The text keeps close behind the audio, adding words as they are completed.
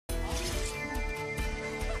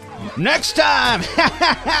Next time!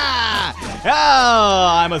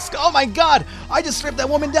 Oh my god! I just stripped that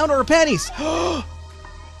woman down to her panties! I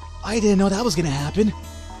didn't know that was gonna happen.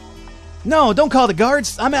 No, don't call the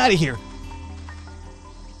guards. I'm out of here.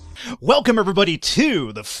 Welcome everybody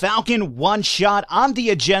to the Falcon one-shot. On the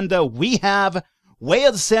agenda, we have Way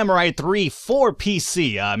of the Samurai 3 for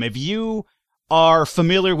PC. If you are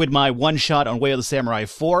familiar with my one-shot on Way of the Samurai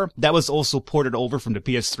 4, that was also ported over from the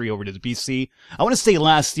PS3 over to the PC. I want to say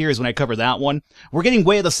last year is when I covered that one. We're getting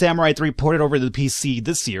Way of the Samurai 3 ported over to the PC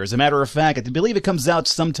this year. As a matter of fact, I believe it comes out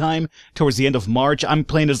sometime towards the end of March. I'm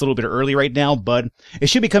playing this a little bit early right now, but it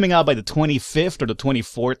should be coming out by the 25th or the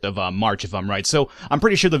 24th of March if I'm right. So I'm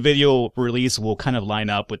pretty sure the video release will kind of line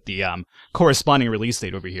up with the corresponding release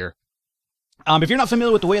date over here. If you're not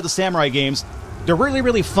familiar with the Way of the Samurai games, they're really,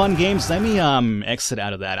 really fun games. Let me exit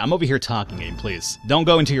out of that. I'm over here talking game, please. Don't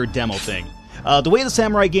go into your demo thing. The Way of the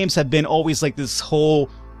Samurai games have been always like this whole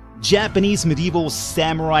Japanese medieval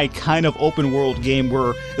samurai kind of open world game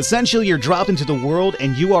where essentially you're dropped into the world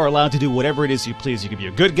and you are allowed to do whatever it is you please. You could be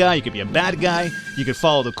a good guy, you could be a bad guy, you could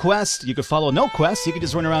follow the quest, you could follow no quest, you could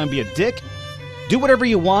just run around and be a dick. Do whatever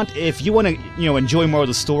you want. If you want to, enjoy more of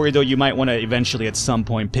the story, though, you might want to eventually at some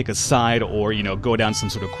point pick a side or, go down some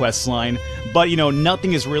sort of quest line. But,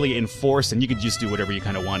 nothing is really enforced, and you can just do whatever you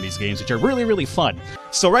kind of want in these games, which are really, really fun.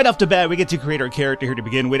 So right off the bat, we get to create our character here to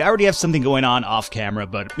begin with. I already have something going on off camera,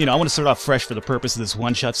 but, I want to start off fresh for the purpose of this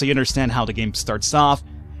one-shot so you understand how the game starts off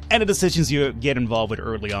and the decisions you get involved with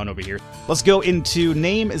early on over here. Let's go into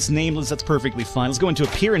name is nameless, that's perfectly fine. Let's go into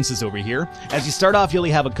appearances over here. As you start off, you only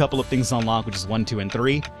have a couple of things unlocked, which is 1, 2, and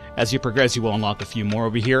 3. As you progress, you will unlock a few more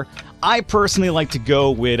over here. I personally like to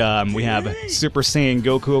go with, we have Super Saiyan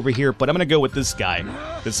Goku over here, but I'm gonna go with this guy.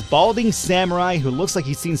 This balding samurai who looks like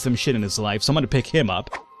he's seen some shit in his life, so I'm gonna pick him up.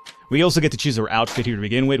 We also get to choose our outfit here to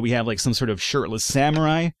begin with. We have like some sort of shirtless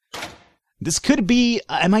samurai. This could be,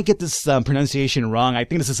 I might get this pronunciation wrong. I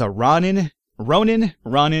think this is a Ronin?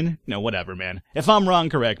 No, whatever, man. If I'm wrong,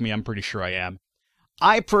 correct me. I'm pretty sure I am.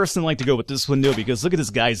 I personally like to go with this one, though, because look at this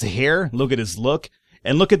guy's hair, look at his look,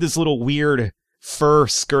 and look at this little weird fur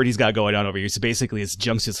skirt he's got going on over here. So basically, his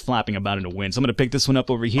junk's just flapping about in the wind. So I'm going to pick this one up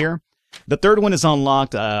over here. The third one is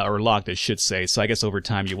unlocked, or locked, I should say, so I guess over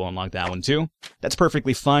time you will unlock that one too. That's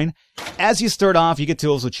perfectly fine. As you start off, you get to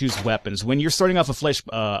also choose weapons. When you're starting off a fresh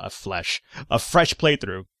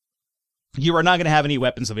playthrough, you are not going to have any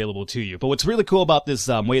weapons available to you. But what's really cool about this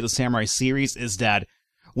Way of the Samurai series is that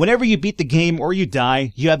whenever you beat the game or you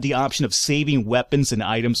die, you have the option of saving weapons and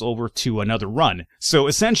items over to another run. So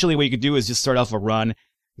essentially what you could do is just start off a run,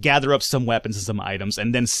 gather up some weapons and some items,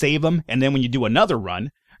 and then save them, and then when you do another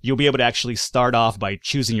run, you'll be able to actually start off by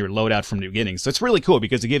choosing your loadout from the beginning. So it's really cool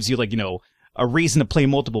because it gives you, like, a reason to play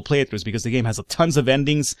multiple playthroughs because the game has tons of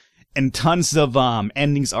endings, and tons of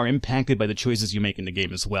endings are impacted by the choices you make in the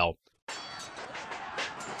game as well.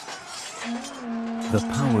 The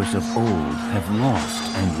powers of old have lost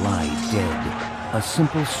and lie dead. A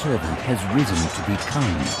simple servant has risen to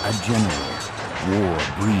become a general. War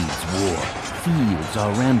breeds war. Fields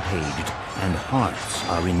are rampaged, and hearts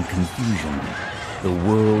are in confusion. The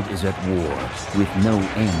world is at war, with no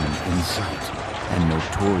end in sight, and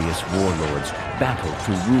notorious warlords battle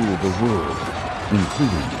to rule the world,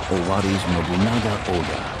 including Owari's Nobunaga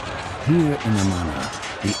Oda. Here in Amana,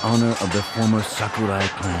 the honor of the former Sakurai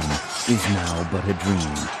clan is now but a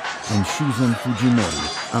dream, and Shuzen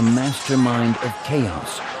Fujinori, a mastermind of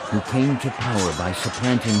chaos who came to power by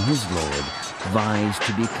supplanting his lord, vies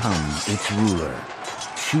to become its ruler.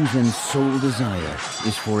 Shuzen's sole desire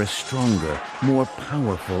is for a stronger, more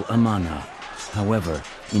powerful Amana. However,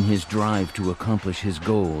 in his drive to accomplish his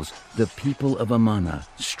goals, the people of Amana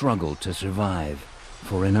struggle to survive.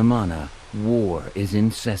 For in Amana, war is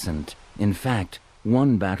incessant. In fact,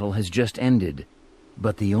 one battle has just ended.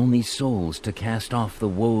 But the only souls to cast off the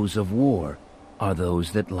woes of war are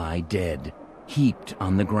those that lie dead, heaped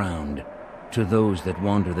on the ground. To those that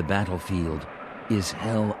wander the battlefield, is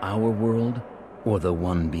hell our world? Or the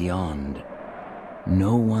one beyond?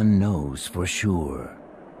 No one knows for sure.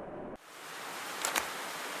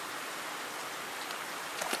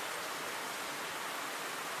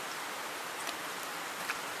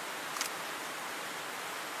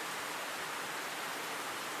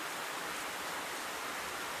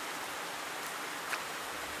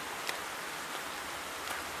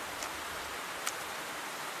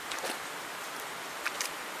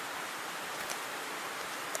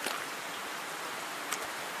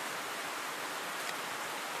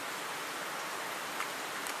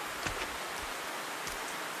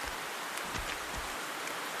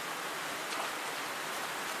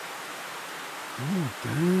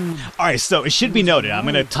 Alright, so it should be noted, I'm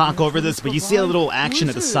gonna talk over this, but you see a little action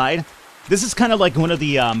at the side? This is kind of like one of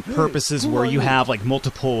the purposes where you have like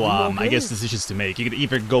multiple, I guess, decisions to make. You could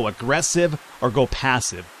either go aggressive or go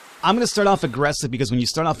passive. I'm gonna start off aggressive because when you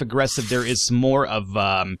start off aggressive, there is more of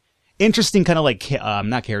interesting kind of like,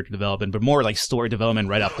 not character development, but more like story development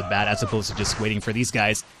right off the bat, as opposed to just waiting for these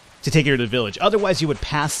guys to take you to the village. Otherwise, you would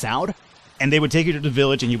pass out, and they would take you to the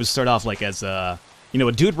village, and you would start off like as a, you know,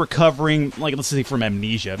 a dude recovering, like, let's say from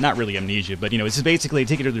amnesia. Not really amnesia, but, you know, it's just basically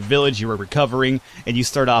take you to the village, you were recovering, and you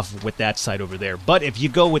start off with that side over there. But if you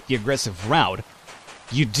go with the aggressive route,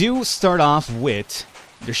 you do start off with,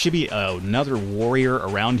 there should be another warrior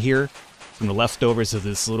around here from the leftovers of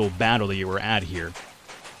this little battle that you were at here.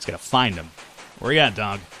 Just gotta find him. Where you at,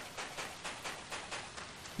 dog?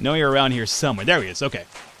 Know you're around here somewhere. There he is, okay.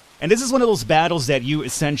 And this is one of those battles that you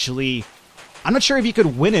essentially... I'm not sure if you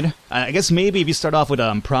could win it. I guess maybe if you start off with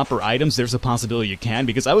proper items, there's a possibility you can,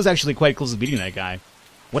 because I was actually quite close to beating that guy.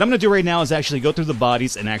 What I'm going to do right now is actually go through the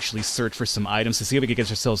bodies and actually search for some items to see if we can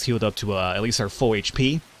get ourselves healed up to at least our full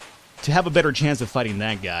HP, to have a better chance of fighting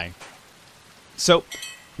that guy. So,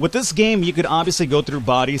 with this game, you could obviously go through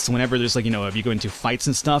bodies whenever there's, like, you know, if you go into fights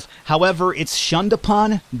and stuff. However, it's shunned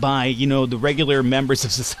upon by, you know, the regular members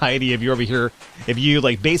of society if you're over here, if you,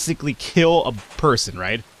 like, basically kill a person,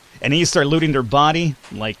 right? And then you start looting their body,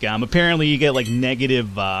 like, apparently you get, like, negative,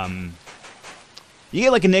 you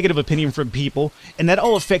get, like, a negative opinion from people, and that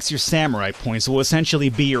all affects your samurai points. It will essentially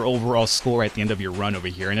be your overall score at the end of your run over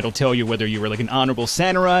here, and it'll tell you whether you were, like, an honorable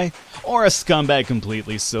samurai or a scumbag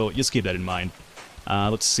completely, so just keep that in mind.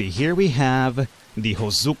 Let's see, here we have the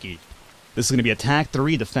Hozuki. This is going to be attack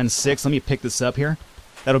 3, defense 6. Let me pick this up here.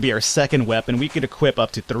 That'll be our second weapon. We could equip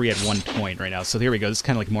up to 3 at one point right now. So here we go. This is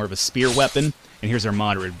kind of like more of a spear weapon. And here's our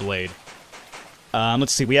moderate blade.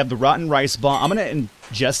 Let's see. We have the rotten rice ball. I'm going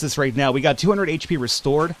to ingest this right now. We got 200 HP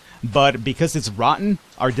restored. But because it's rotten,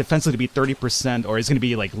 our defense is going to be 30%. Or it's going to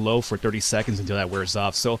be like low for 30 seconds until that wears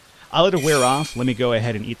off. So I'll let it wear off. Let me go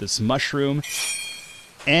ahead and eat this mushroom.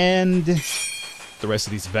 And the rest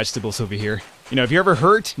of these vegetables over here. You know, if you're ever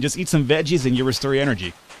hurt, just eat some veggies and you restore your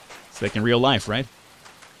energy. It's like in real life, right?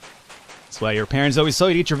 That's why your parents always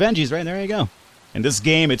told you to eat your veggies, right? There you go. In this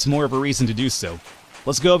game, it's more of a reason to do so.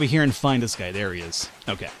 Let's go over here and find this guy. There he is.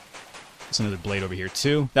 Okay. There's another blade over here,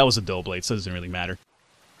 too. That was a dull blade, so it doesn't really matter.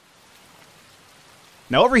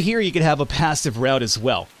 Now, over here, you could have a passive route as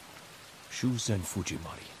well. Shuzen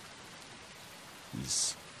Fujimari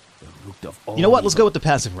is the root of all. You know what? Let's go with the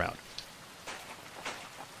passive route.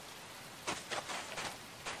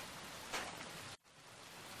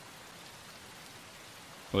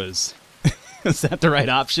 Was that the right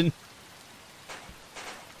option?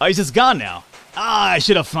 Oh, he's just gone now. Ah, I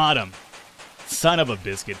should have fought him. Son of a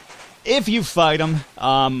biscuit. If you fight him,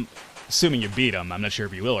 assuming you beat him, I'm not sure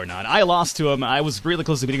if you will or not. I lost to him. I was really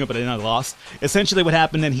close to beating him, but I lost. Essentially what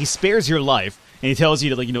happened then, he spares your life, and he tells you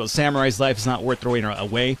that, like, you know, a samurai's life is not worth throwing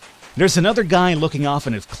away. There's another guy looking off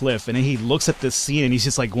on a cliff, and he looks at this scene, and he's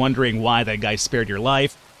just, like, wondering why that guy spared your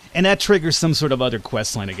life. And that triggers some sort of other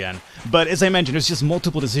quest line again. But as I mentioned, there's just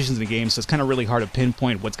multiple decisions in the game, so it's kind of really hard to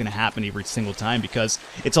pinpoint what's going to happen every single time because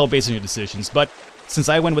it's all based on your decisions. But since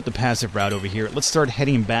I went with the passive route over here, let's start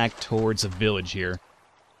heading back towards a village here.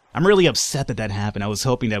 I'm really upset that that happened. I was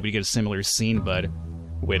hoping that we'd get a similar scene, but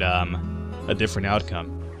with a different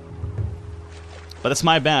outcome. But that's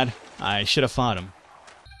my bad. I should have fought him.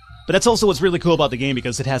 But that's also what's really cool about the game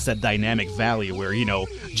because it has that dynamic value where, you know,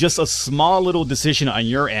 just a small little decision on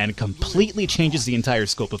your end completely changes the entire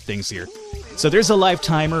scope of things here. So there's a life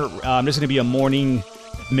timer, there's going to be a morning,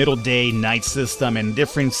 middle day, night system, and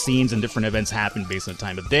different scenes and different events happen based on the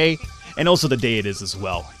time of day, and also the day it is as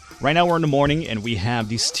well. Right now we're in the morning, and we have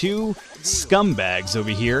these two scumbags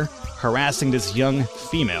over here harassing this young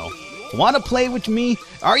female. Want to play with me?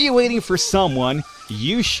 Are you waiting for someone?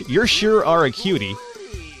 You're sure are a cutie.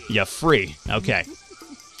 Yeah, free. Okay.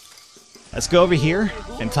 Let's go over here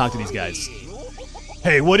and talk to these guys.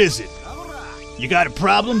 Hey, what is it? You got a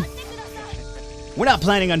problem? We're not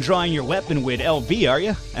planning on drawing your weapon with LV, are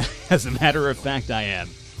you? As a matter of fact, I am.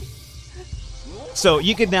 So,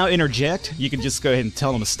 you can now interject. You can just go ahead and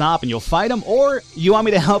tell them to stop and you'll fight them, or you want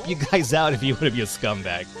me to help you guys out if you want to be a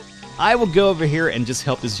scumbag. I will go over here and just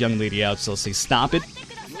help this young lady out, so I'll say stop it.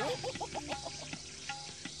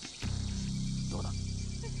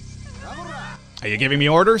 Are you giving me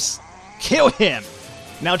orders? Kill him!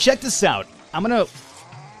 Now check this out. I'm gonna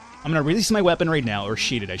release my weapon right now, or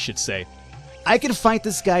sheet it, I should say. I could fight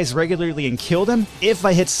this guys regularly and kill them. If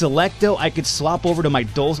I hit select though, I could swap over to my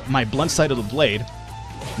blunt side of the blade.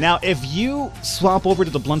 Now, if you swap over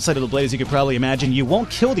to the blunt side of the blade, as you could probably imagine, you won't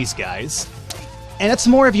kill these guys. And that's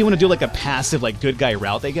more if you want to do like a passive, like good guy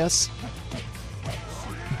route, I guess.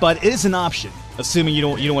 But it is an option, assuming you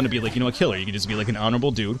don't want to be like, a killer. You can just be like an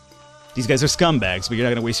honorable dude. These guys are scumbags, but you're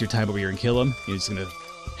not gonna waste your time over here and kill them. You're just gonna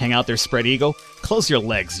hang out there, spread eagle. Close your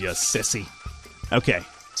legs, you sissy. Okay,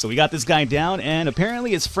 so we got this guy down, and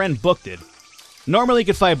apparently his friend booked it. Normally you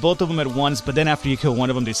could fight both of them at once, but then after you kill one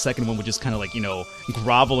of them, the second one would just kind of like,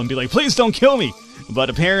 grovel and be like, please don't kill me!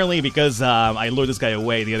 But apparently, because I lured this guy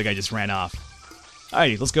away, the other guy just ran off.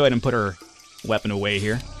 Alrighty, let's go ahead and put our weapon away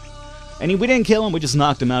here. And we didn't kill him, we just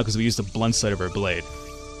knocked him out because we used the blunt side of our blade.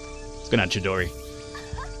 What's going on, Chidori?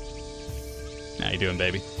 How you doing,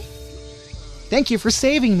 baby? Thank you for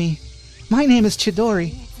saving me. My name is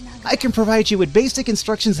Chidori. I can provide you with basic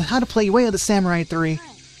instructions on how to play Way of the Samurai 3.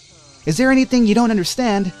 Is there anything you don't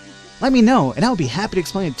understand? Let me know, and I'll be happy to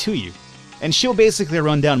explain it to you. And she'll basically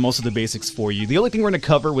run down most of the basics for you. The only thing we're going to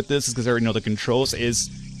cover with this, is because I already know the controls, is...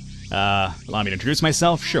 allow me to introduce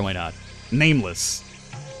myself? Sure, why not? Nameless.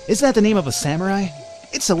 Is that the name of a samurai?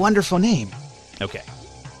 It's a wonderful name. Okay.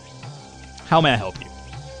 How may I help you?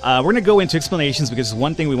 We're going to go into explanations because it's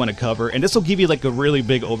one thing we want to cover, and this will give you like a really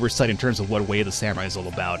big oversight in terms of what Way of the Samurai is all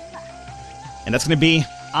about. And that's going to be,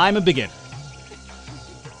 I'm a beginner.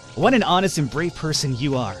 What an honest and brave person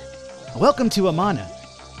you are. Welcome to Amana.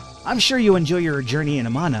 I'm sure you enjoy your journey in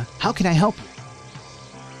Amana. How can I help you?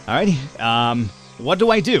 Alrighty, what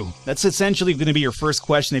do I do? That's essentially going to be your first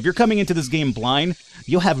question. If you're coming into this game blind,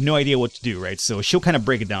 you'll have no idea what to do, right? So she'll kind of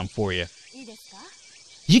break it down for you.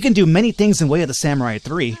 You can do many things in Way of the Samurai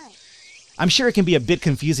 3. I'm sure it can be a bit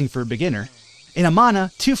confusing for a beginner. In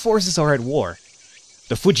Amana, two forces are at war.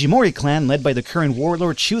 The Fujimori clan, led by the current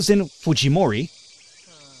warlord Chuzen Fujimori,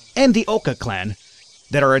 and the Oka clan,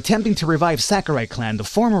 that are attempting to revive Sakurai clan, the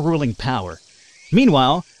former ruling power.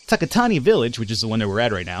 Meanwhile, Takatani village, which is the one that we're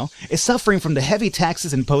at right now, is suffering from the heavy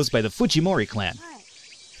taxes imposed by the Fujimori clan.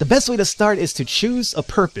 The best way to start is to choose a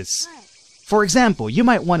purpose. For example, you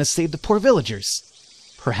might want to save the poor villagers.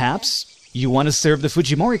 Perhaps you want to serve the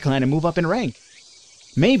Fujimori clan and move up in rank.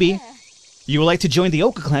 Maybe you would like to join the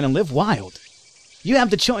Oka clan and live wild. You have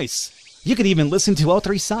the choice. You can even listen to all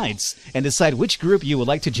three sides and decide which group you would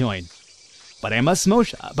like to join. But I must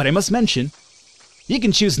mention, you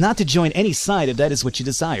can choose not to join any side if that is what you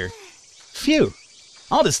desire. Phew.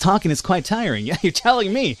 All this talking is quite tiring. Yeah, you're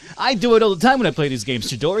telling me. I do it all the time when I play these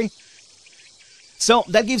games, Chidori. So,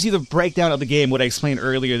 that gives you the breakdown of the game, what I explained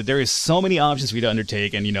earlier, that there is so many options for you to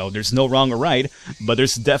undertake, and, there's no wrong or right, but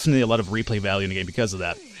there's definitely a lot of replay value in the game because of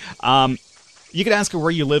that. You could ask her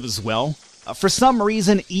where you live as well. For some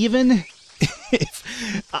reason, even if...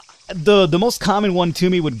 the most common one to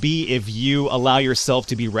me would be if you allow yourself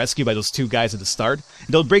to be rescued by those two guys at the start.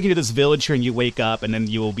 They'll bring you to this village here and you wake up, and then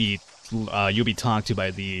you'll be talked to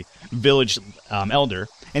by the village elder,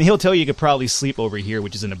 and he'll tell you could probably sleep over here,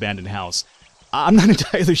 which is an abandoned house. I'm not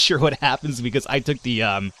entirely sure what happens because I took the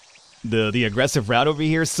aggressive route over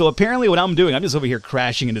here, so apparently what I'm doing, I'm just over here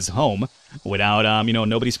crashing in his home without,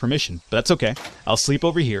 nobody's permission. But that's okay. I'll sleep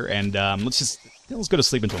over here, and let's go to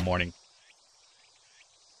sleep until morning.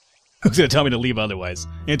 Who's gonna tell me to leave otherwise?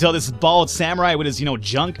 You tell this bald samurai with his,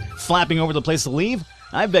 junk flapping over the place to leave?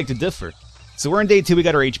 I beg to differ. So we're in day 2, we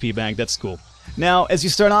got our HP bank, that's cool. Now, as you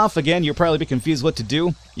start off, again, you'll probably be confused what to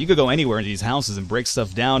do. You could go anywhere in these houses and break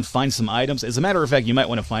stuff down, find some items. As a matter of fact, you might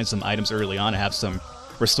want to find some items early on to have some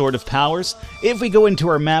restorative powers. If we go into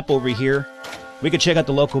our map over here, we could check out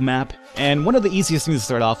the local map. And one of the easiest things to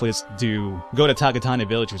start off with is to go to Takatane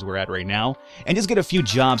village, which we're at right now, and just get a few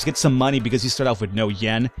jobs, get some money because you start off with no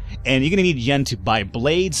yen. And you're going to need yen to buy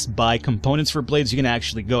blades, buy components for blades. You can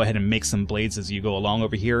actually go ahead and make some blades as you go along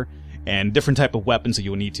over here. And different type of weapons that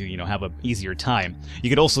you'll need to, have an easier time. You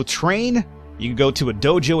could also train. You can go to a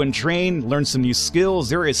dojo and train, learn some new skills.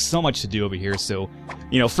 There is so much to do over here, so,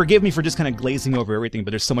 forgive me for just kind of glazing over everything, but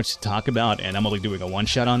there's so much to talk about, and I'm only doing a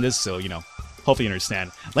one-shot on this, so, hopefully you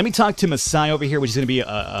understand. Let me talk to Masai over here, which is going to be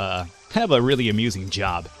a kind of a really amusing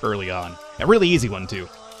job early on. A really easy one, too.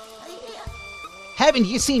 Haven't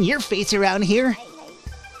you seen your face around here?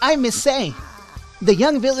 I'm Masai. The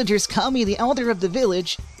young villagers call me the elder of the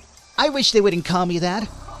village. I wish they wouldn't call me that.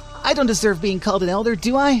 I don't deserve being called an elder,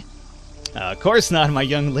 do I? Of course not, my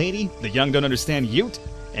young lady. The young don't understand Ute,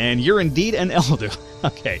 and you're indeed an elder.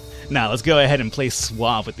 Okay, now let's go ahead and play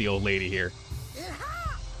suave with the old lady here.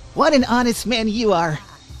 What an honest man you are.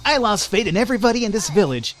 I lost faith in everybody in this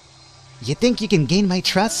village. You think you can gain my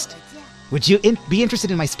trust? Would you be interested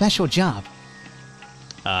in my special job?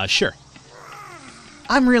 Sure.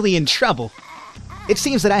 I'm really in trouble. It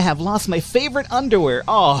seems that I have lost my favorite underwear.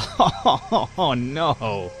 Oh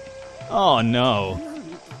no. Oh no.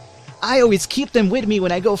 I always keep them with me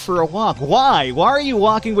when I go for a walk. Why? Why are you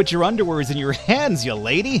walking with your underwears in your hands, you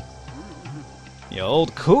lady? You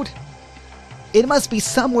old coot. It must be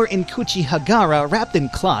somewhere in Kuchihagara, wrapped in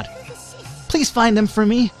cloth. Please find them for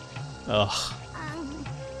me. Ugh.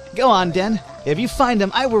 Go on, Den. If you find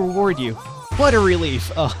them, I will reward you. What a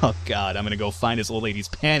relief. Oh, God, I'm gonna go find this old lady's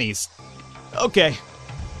panties. Okay.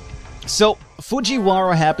 So,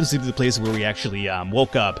 Fujiwara happens to be the place where we actually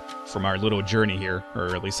woke up from our little journey here,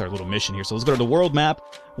 or at least our little mission here. So let's go to the world map.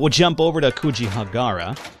 We'll jump over to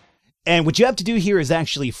Kuchihagara. And what you have to do here is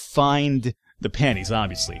actually find the panties,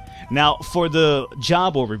 obviously. Now, for the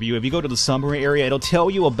job overview, if you go to the summary area, it'll tell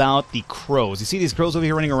you about the crows. You see these crows over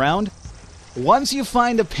here running around? Once you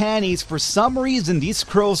find the panties, for some reason, these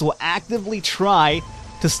crows will actively try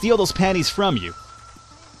to steal those panties from you.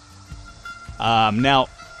 Now,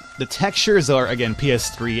 the textures are, again,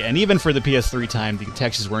 PS3, and even for the PS3 time, the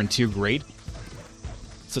textures weren't too great.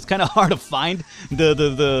 So it's kind of hard to find.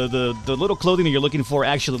 The little clothing that you're looking for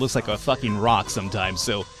actually looks like a fucking rock sometimes,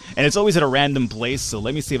 so... And it's always at a random place, so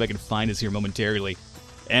let me see if I can find this here momentarily.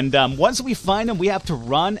 And once we find them, we have to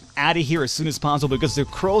run out of here as soon as possible, because the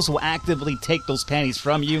crows will actively take those panties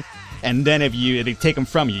from you, and then if they take them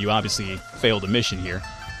from you, you obviously failed the mission here.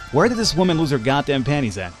 Where did this woman lose her goddamn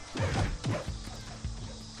panties at?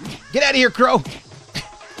 Get out of here, crow!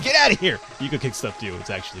 Get out of here! You can kick stuff too, it's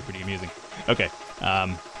actually pretty amusing. Okay,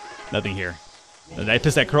 nothing here. Did I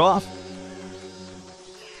piss that crow off?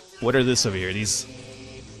 What are this over here?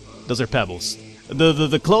 Those are pebbles.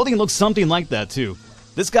 The clothing looks something like that too.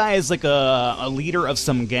 This guy is like a leader of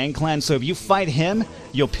some gang clan, so if you fight him,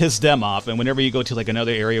 you'll piss them off, and whenever you go to like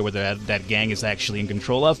another area where that gang is actually in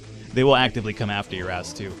control of, they will actively come after your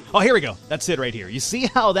ass too. Oh, here we go. That's it right here. You see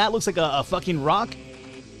how that looks like a fucking rock?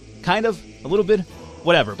 Kind of, a little bit,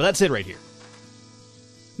 whatever, but that's it right here.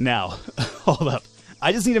 Now, hold up.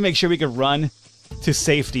 I just need to make sure we can run to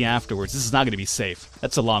safety afterwards. This is not going to be safe.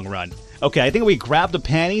 That's a long run. Okay, I think we grab the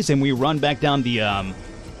panties and we run back down the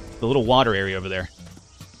little water area over there.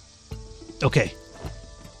 Okay.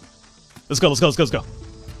 Let's go, let's go, let's go, let's go.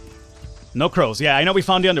 No crows. Yeah, I know we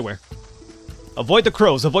found the underwear. Avoid the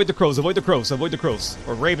crows, avoid the crows, avoid the crows, avoid the crows.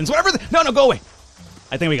 Or ravens, whatever. No, go away.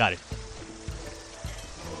 I think we got it.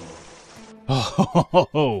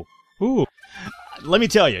 Oh, ooh. Let me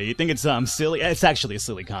tell you, you think it's silly? It's actually a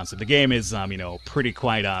silly concept. The game is, pretty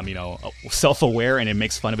quite, self-aware, and it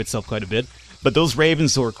makes fun of itself quite a bit. But those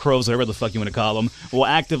ravens or crows, whatever the fuck you want to call them, will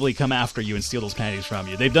actively come after you and steal those panties from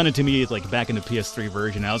you. They've done it to me, like, back in the PS3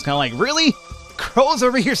 version. I was kind of like, really? Crows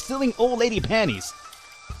over here stealing old lady panties?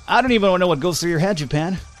 I don't even know what goes through your head,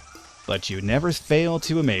 Japan. But you never fail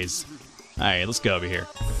to amaze. Alright, let's go over here.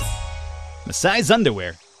 Masai's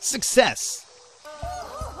underwear. Success!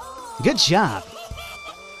 Good job.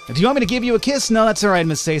 Do you want me to give you a kiss? No, that's alright,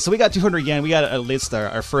 Masai. So we got 200 yen. We got at least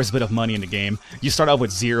our first bit of money in the game. You start off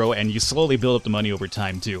with 0, and you slowly build up the money over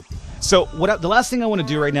time, too. So, the last thing I want to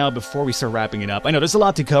do right now before we start wrapping it up, I know there's a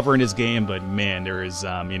lot to cover in this game, but man, there is,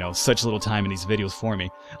 such little time in these videos for me.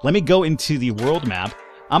 Let me go into the world map.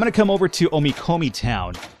 I'm going to come over to Omikomi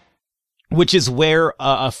Town, which is where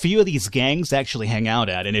a few of these gangs actually hang out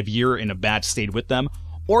at, and if you're in a bad state with them,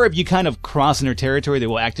 or if you kind of cross in their territory, they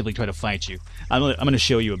will actively try to fight you. I'm going to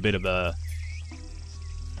show you a bit of a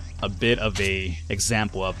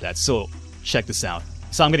example of that. So check this out.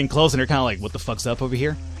 So I'm getting close, and they're kind of like, "What the fuck's up over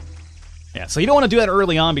here?" Yeah. So you don't want to do that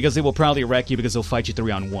early on because they will probably wreck you because they'll fight you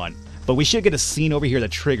 3-on-1. But we should get a scene over here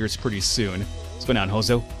that triggers pretty soon. What's going on,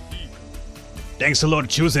 Hozo? Thanks to Lord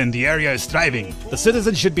Chuzen, the area is thriving. The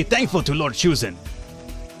citizens should be thankful to Lord Chuzen.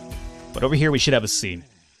 But over here we should have a scene.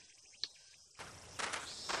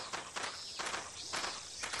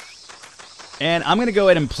 And I'm going to go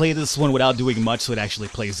ahead and play this one without doing much so it actually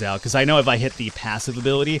plays out, because I know if I hit the passive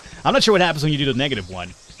ability, I'm not sure what happens when you do the negative one.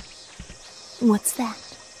 What's that?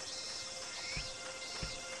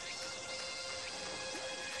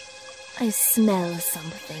 I smell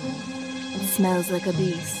something. It smells like a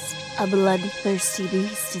beast. A bloodthirsty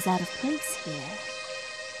beast is out of place here.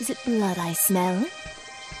 Is it blood I smell?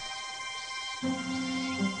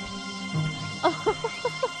 Oh,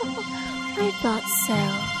 I thought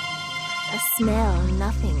so. A smell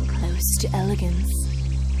nothing close to elegance.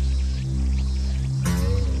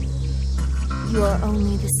 You're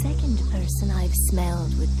only the second person I've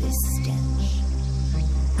smelled with this stench.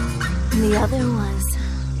 The other was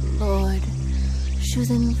Lord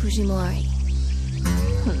Shuzen Fujimori.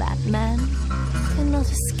 That man cannot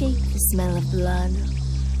escape the smell of blood.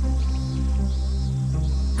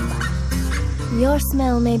 But your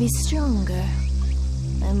smell may be stronger,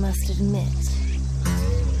 I must admit.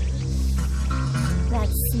 That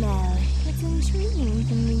smell, it That's intriguing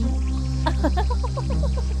to me.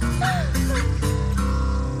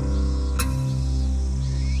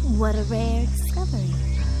 What a rare discovery.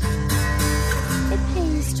 It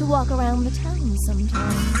pays to walk around the town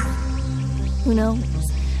sometime. Who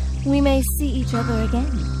knows? We may see each other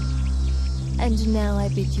again. And now I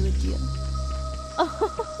bid you adieu.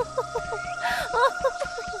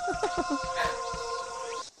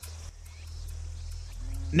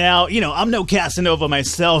 Now, you know, I'm no Casanova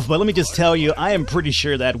myself, but let me just tell you, I am pretty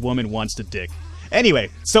sure that woman wants to dick. Anyway,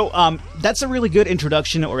 so, that's a really good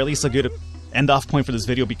introduction, or at least a good end-off point for this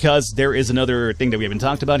video, because there is another thing that we haven't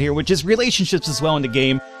talked about here, which is relationships as well in the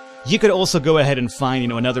game. You could also go ahead and find, you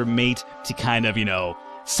know, another mate to kind of, you know,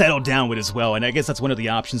 settle down with as well, and I guess that's one of the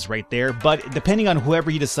options right there, but depending on whoever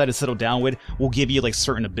you decide to settle down with, will give you, like,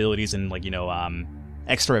 certain abilities and, like, you know,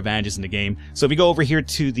 extra advantages in the game. So if we go over here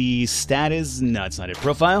to the status, no, it's not it,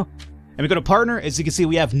 profile, and we go to partner, as you can see,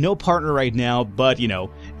 we have no partner right now, but, you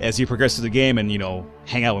know, as you progress through the game and, you know,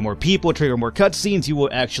 hang out with more people, trigger more cutscenes, you will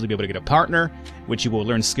actually be able to get a partner, which you will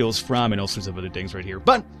learn skills from, and all sorts of other things right here.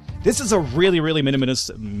 But this is a really, really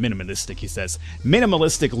minimalistic, he says,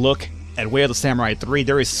 minimalistic look at Way of the Samurai 3.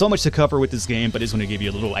 There is so much to cover with this game, but I just want to give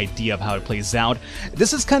you a little idea of how it plays out.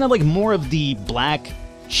 This is kind of like more of the black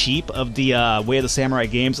sheep of the Way of the Samurai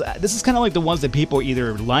games. This is kind of like the ones that people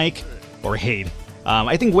either like or hate.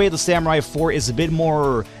 I think Way of the Samurai 4 is a bit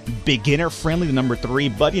more beginner-friendly than number 3,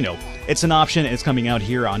 but, you know, it's an option, and it's coming out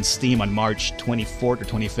here on Steam on March 24th or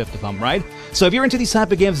 25th, if I'm right. So if you're into these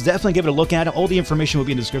type of games, definitely give it a look at it. All the information will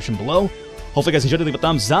be in the description below. Hopefully you guys enjoyed it. Leave a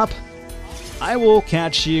thumbs up. I will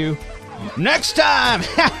catch you next time!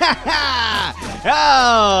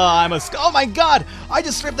 Oh my god! I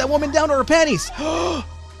just stripped that woman down to her panties!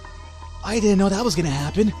 I didn't know that was gonna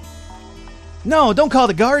happen. No, don't call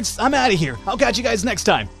the guards. I'm out of here. I'll catch you guys next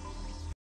time.